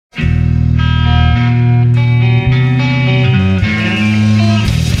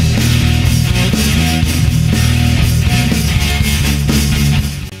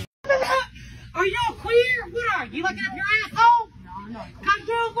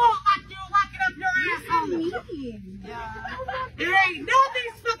fault like you're locking up your asshole. Yeah. There ain't none of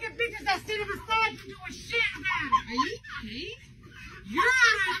these fucking bitches that sit beside you doing shit about it. Are you okay? You're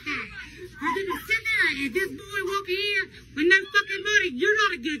not okay. Because if you sit there and this boy walk in with no fucking money, you're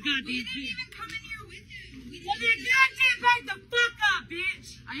not a good goddamn bitch. We didn't even come in here with him. Well, then goddamn back the fuck up,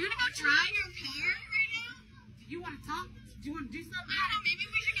 bitch. Are you gonna go try your car right now? Do you want to talk? Do you want to do something? I don't know. Maybe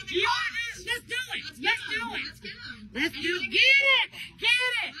we should get the car. Let's do it. Let's do it. Let's get him. Let's do it. Get it.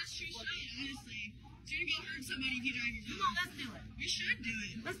 Get it. Let's shoot shit, honestly. You're gonna go hurt somebody if you drive your car. Come on, let's do it. We should do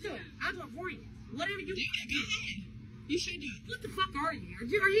it. Let's do it. I'll do it for you. Whatever you do. Go ahead. You should do it. What the fuck are you? Are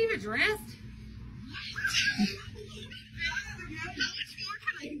you even dressed? What? How much more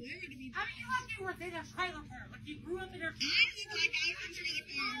can I wear to be dressed? I mean, you like you were in a trailer park. Like you grew up in a trailer park. I look like I was in a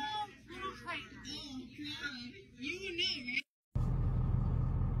car. No, little trailer. Oh, God. You would know, right?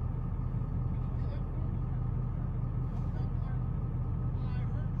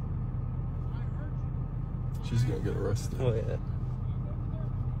 She's gonna get arrested. Oh, yeah.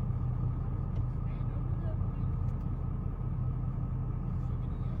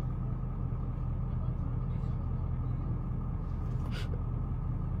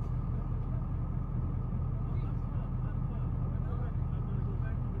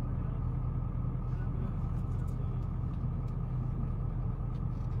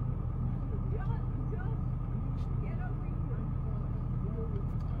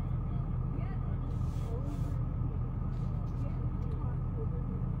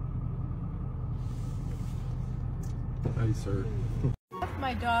 Hey, sir. I left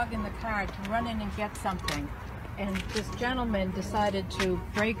my dog in the car to run in and get something, and this gentleman decided to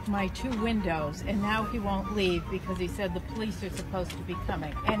break my 2 windows, and now he won't leave because he said the police are supposed to be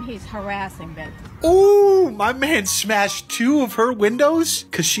coming, and he's harassing me. Ooh, my man smashed 2 of her windows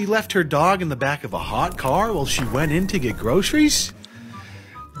because she left her dog in the back of a hot car while she went in to get groceries?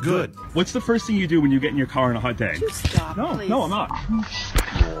 Good. What's the first thing you do when you get in your car on a hot day? You stop, please. No, I'm not.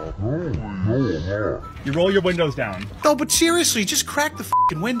 You roll your windows down. No, but seriously, just crack the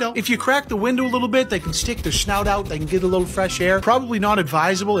fucking window. If you crack the window a little bit, they can stick their snout out, they can get a little fresh air. Probably not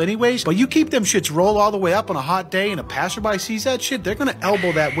advisable anyways, but you keep them shits roll all the way up on a hot day and a passerby sees that shit, they're gonna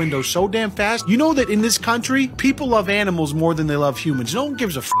elbow that window so damn fast. You know that in this country, people love animals more than they love humans. No one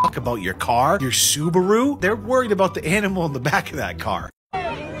gives a fuck about your car, your Subaru. They're worried about the animal in the back of that car.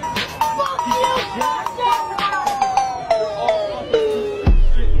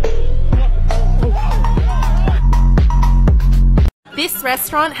 This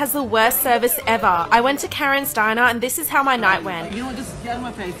restaurant has the worst service ever. I went to Karen's Diner and this is how my night went. You know, just get out of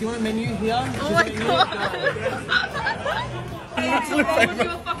my face. You want a menu here? Oh my god. I want you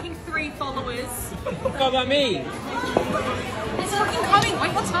fucking 3 followers. What about me? It's fucking coming.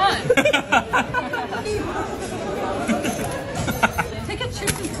 Wait, what's time? Take a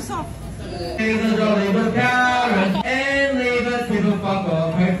chips and piss off.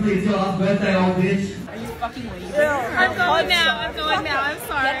 Are you fucking leaving? I'm going now. I'm going now. I'm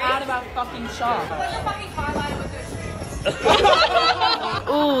sorry. Get out of our fucking shop.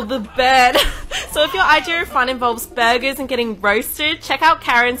 Ooh, the bed. So if your idea of fun involves burgers and getting roasted, check out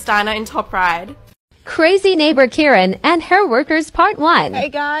Karen's Diner in Top Ride. Crazy Neighbor Karen and Her Workers Part 1. Hey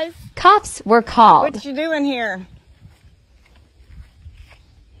guys. Cops were called. What you doing here?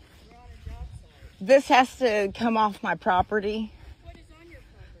 This has to come off my property. What is on your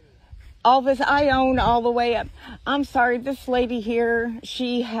property? All this I own all the way up. I'm sorry, this lady here,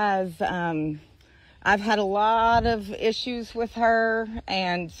 she has, I've had a lot of issues with her,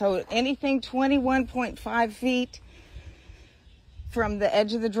 and so anything 21.5 feet from the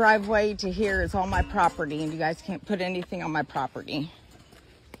edge of the driveway to here is all my property, and you guys can't put anything on my property.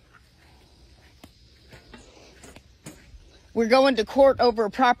 We're going to court over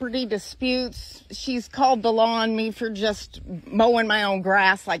property disputes. She's called the law on me for just mowing my own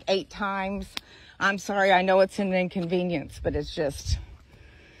grass like 8 times. I'm sorry, I know it's an inconvenience, but it's just...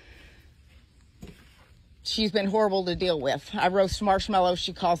 She's been horrible to deal with. I roast marshmallows,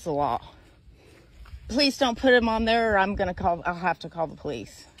 she calls the law. Please don't put him on there or I'll have to call the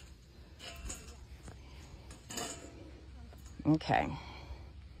police. Okay.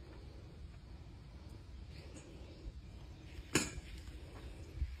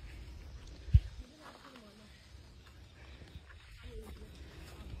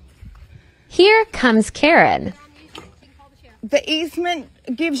 Here comes Karen. The easement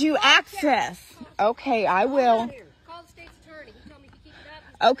gives you access. Okay, I will.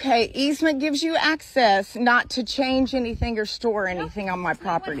 Okay, easement gives you access not to change anything or store anything on my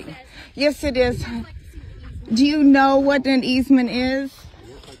property. Yes, it is. Do you know what an easement is?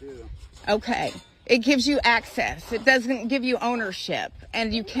 Okay. It gives you access. It doesn't give you ownership.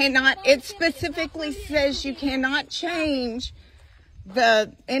 And you cannot, it specifically says you cannot change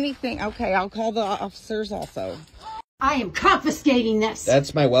anything. Okay, I'll call the officers also. I am confiscating this.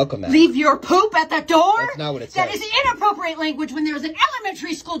 That's my welcome mat. Leave your poop at the door? That's not what it says. That is inappropriate language when there's an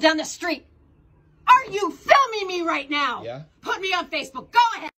elementary school down the street. Are you filming me right now? Yeah. Put me on Facebook. Go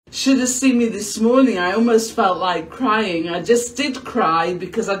ahead. Should have seen me this morning. I almost felt like crying. I just did cry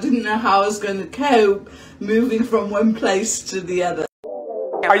because I didn't know how I was going to cope moving from one place to the other.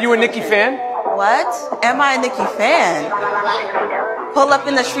 Are you a Nicki fan? What? Am I a Nicki fan? Pull up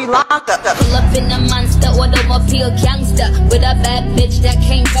in the Sri Lanka. Pull up in a monster or the mobile gangster with a bad bitch that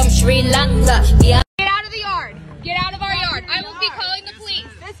came from Sri Lanka. Yeah. Get out of the yard. Get out of our yard. I will be calling the police.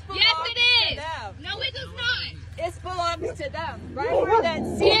 Yes, it is. No, it does not. It's belongs to them. Right where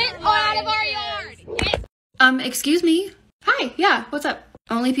that Get out of our yard. Yes. Excuse me. Hi, yeah, what's up?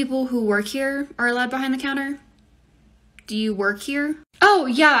 Only people who work here are allowed behind the counter? Do you work here? Oh,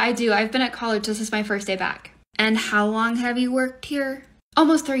 yeah, I do. I've been at college. This is my first day back. And how long have you worked here?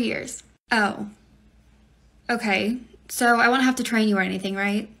 Almost 3 years. Oh. Okay. So I won't have to train you or anything,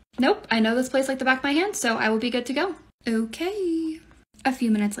 right? Nope. I know this place like the back of my hand, so I will be good to go. Okay. A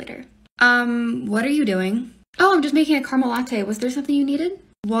few minutes later. What are you doing? Oh, I'm just making a caramel latte. Was there something you needed?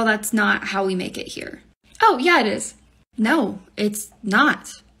 Well, that's not how we make it here. Oh, yeah, it is. No, it's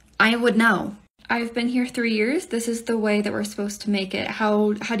not. I would know. I've been here 3 years. This is the way that we're supposed to make it.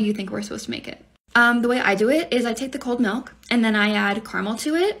 How do you think we're supposed to make it? The way I do it is I take the cold milk and then I add caramel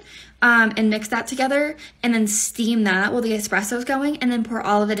to it and mix that together and then steam that while the espresso's going and then pour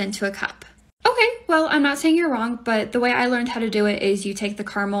all of it into a cup. Okay, well, I'm not saying you're wrong, but the way I learned how to do it is you take the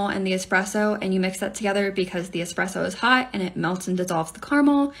caramel and the espresso and you mix that together because the espresso is hot and it melts and dissolves the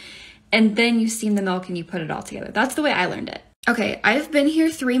caramel. And then you steam the milk and you put it all together. That's the way I learned it. Okay, I've been here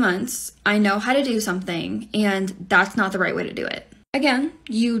 3 months. I know how to do something and that's not the right way to do it. Again,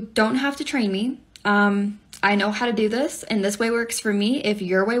 you don't have to train me. I know how to do this and this way works for me. If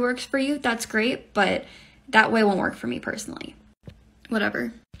your way works for you, that's great, but that way won't work for me personally.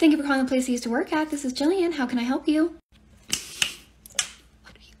 Whatever. Thank you for calling the place you used to work at. This is Jillian. How can I help you?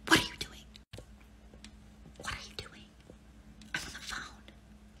 What are you doing? What are you doing? I'm on the phone.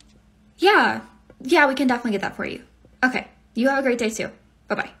 Yeah, we can definitely get that for you. Okay, you have a great day too.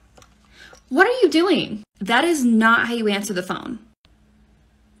 Bye-bye. What are you doing? That is not how you answer the phone.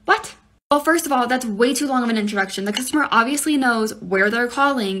 What? Well, first of all, that's way too long of an introduction. The customer obviously knows where they're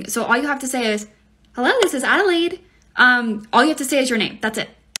calling, so all you have to say is, hello, this is Adelaide. All you have to say is your name. That's it.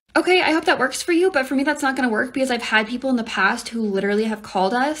 Okay, I hope that works for you, but for me that's not going to work because I've had people in the past who literally have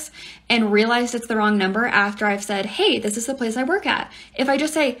called us and realized it's the wrong number after I've said, hey, this is the place I work at. If I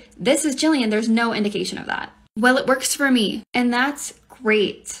just say, this is Jillian, there's no indication of that. Well, it works for me, and that's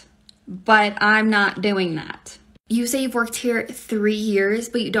great, but I'm not doing that. You say you've worked here 3 years,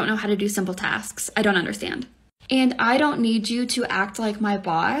 but you don't know how to do simple tasks. I don't understand. And I don't need you to act like my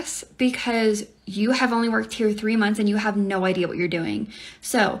boss because you have only worked here 3 months and you have no idea what you're doing.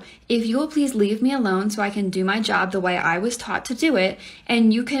 So if you will please leave me alone so I can do my job the way I was taught to do it,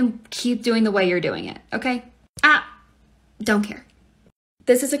 and you can keep doing the way you're doing it, okay? Don't care.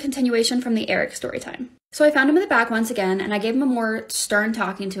 This is a continuation from the Eric story time. So I found him in the back once again and I gave him a more stern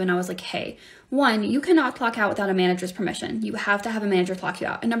talking to and I was like, hey, 1, you cannot clock out without a manager's permission. You have to have a manager clock you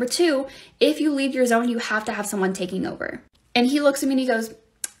out. And number 2, if you leave your zone, you have to have someone taking over. And he looks at me and he goes,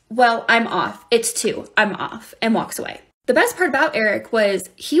 well, I'm off. It's 2. I'm off, and walks away. The best part about Eric was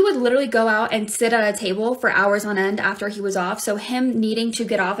he would literally go out and sit at a table for hours on end after he was off. So him needing to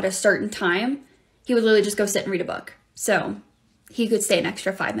get off at a certain time, he would literally just go sit and read a book. So he could stay an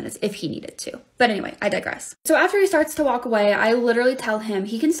extra 5 minutes if he needed to. But anyway, I digress. So after he starts to walk away, I literally tell him,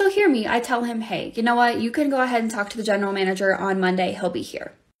 he can still hear me. I tell him, hey, you know what? You can go ahead and talk to the general manager on Monday. He'll be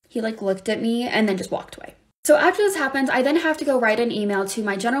here. He looked at me and then just walked away. So after this happens, I then have to go write an email to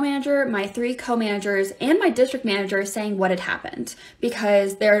my general manager, my 3 co-managers, and my district manager saying what had happened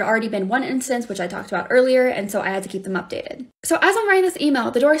because there had already been one instance, which I talked about earlier, and so I had to keep them updated. So as I'm writing this email,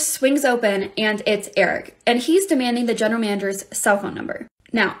 the door swings open and it's Eric, and he's demanding the general manager's cell phone number.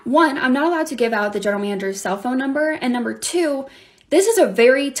 Now, 1, I'm not allowed to give out the general manager's cell phone number, and number 2, this is a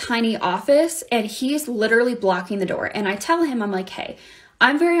very tiny office and he's literally blocking the door. And I tell him, I'm like, hey,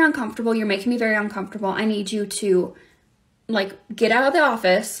 I'm very uncomfortable. You're making me very uncomfortable. I need you to get out of the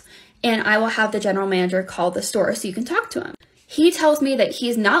office and I will have the general manager call the store so you can talk to him. He tells me that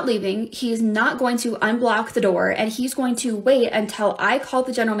he's not leaving. He's not going to unblock the door and he's going to wait until I call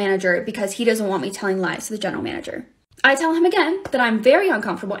the general manager because he doesn't want me telling lies to the general manager. I tell him again that I'm very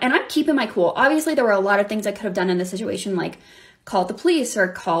uncomfortable and I'm keeping my cool. Obviously, there were a lot of things I could have done in this situation, like called the police or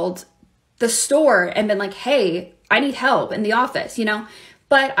called the store and been like, hey, I need help in the office, you know?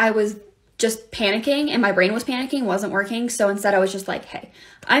 But I was just panicking and my brain was panicking, wasn't working. So instead I was just like, hey,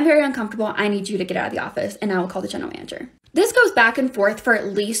 I'm very uncomfortable. I need you to get out of the office, and I will call the general manager. This goes back and forth for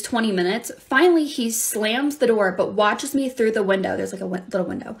at least 20 minutes. Finally, he slams the door, but watches me through the window. There's like a little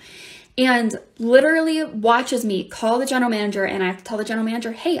window, and literally watches me call the general manager, and I have to tell the general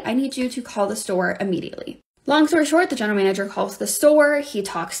manager, hey, I need you to call the store immediately. Long story short, the general manager calls the store, he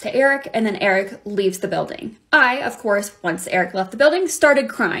talks to Eric, and then Eric leaves the building. I, of course, once Eric left the building, started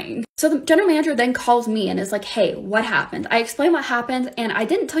crying. So the general manager then calls me and is like, hey, what happened? I explained what happened, and I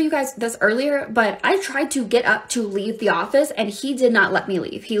didn't tell you guys this earlier, but I tried to get up to leave the office, and he did not let me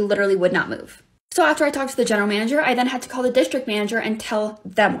leave. He literally would not move. So after I talked to the general manager, I then had to call the district manager and tell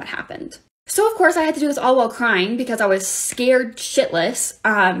them what happened. So of course I had to do this all while crying because I was scared shitless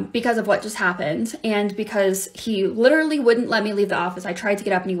because of what just happened, and because he literally wouldn't let me leave the office. I tried to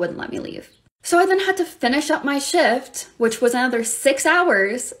get up and he wouldn't let me leave. So I then had to finish up my shift, which was another 6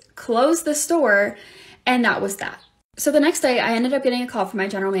 hours, close the store, and that was that. So the next day I ended up getting a call from my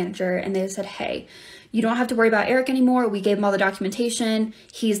general manager, and they said, hey, you don't have to worry about Eric anymore. We gave him all the documentation.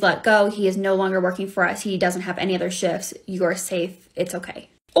 He's let go. He is no longer working for us. He doesn't have any other shifts. You're safe. It's okay.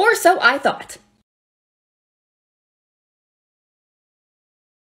 Or so I thought.